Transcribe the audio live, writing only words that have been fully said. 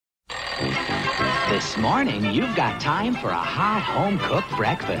This morning, you've got time for a hot home-cooked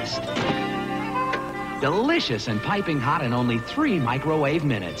breakfast. Delicious and piping hot in only 3 microwave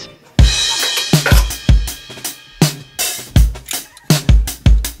minutes.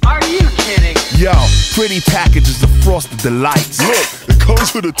 Are you kidding? Yo, pretty packages of Frosted Delights. Look, it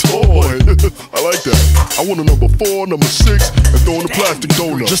comes with a toy. I like that. I want a number 4, number 6, and throw in the plastic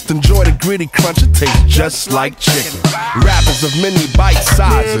donut. Just enjoy the gritty crunch, it tastes just like chicken. Wrappers of many bite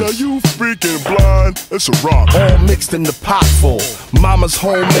sizes. Man, are you freaking blind? It's a rock. All mixed in the pot full. Mama's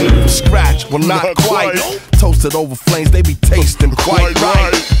homemade from scratch. Well, not quite. Toasted over flames, they be tasting quite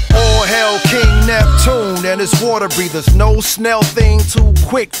right. All hail King Neptune and his water breathers. No snail thing too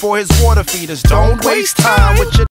quick for his water feeders. Don't waste time with your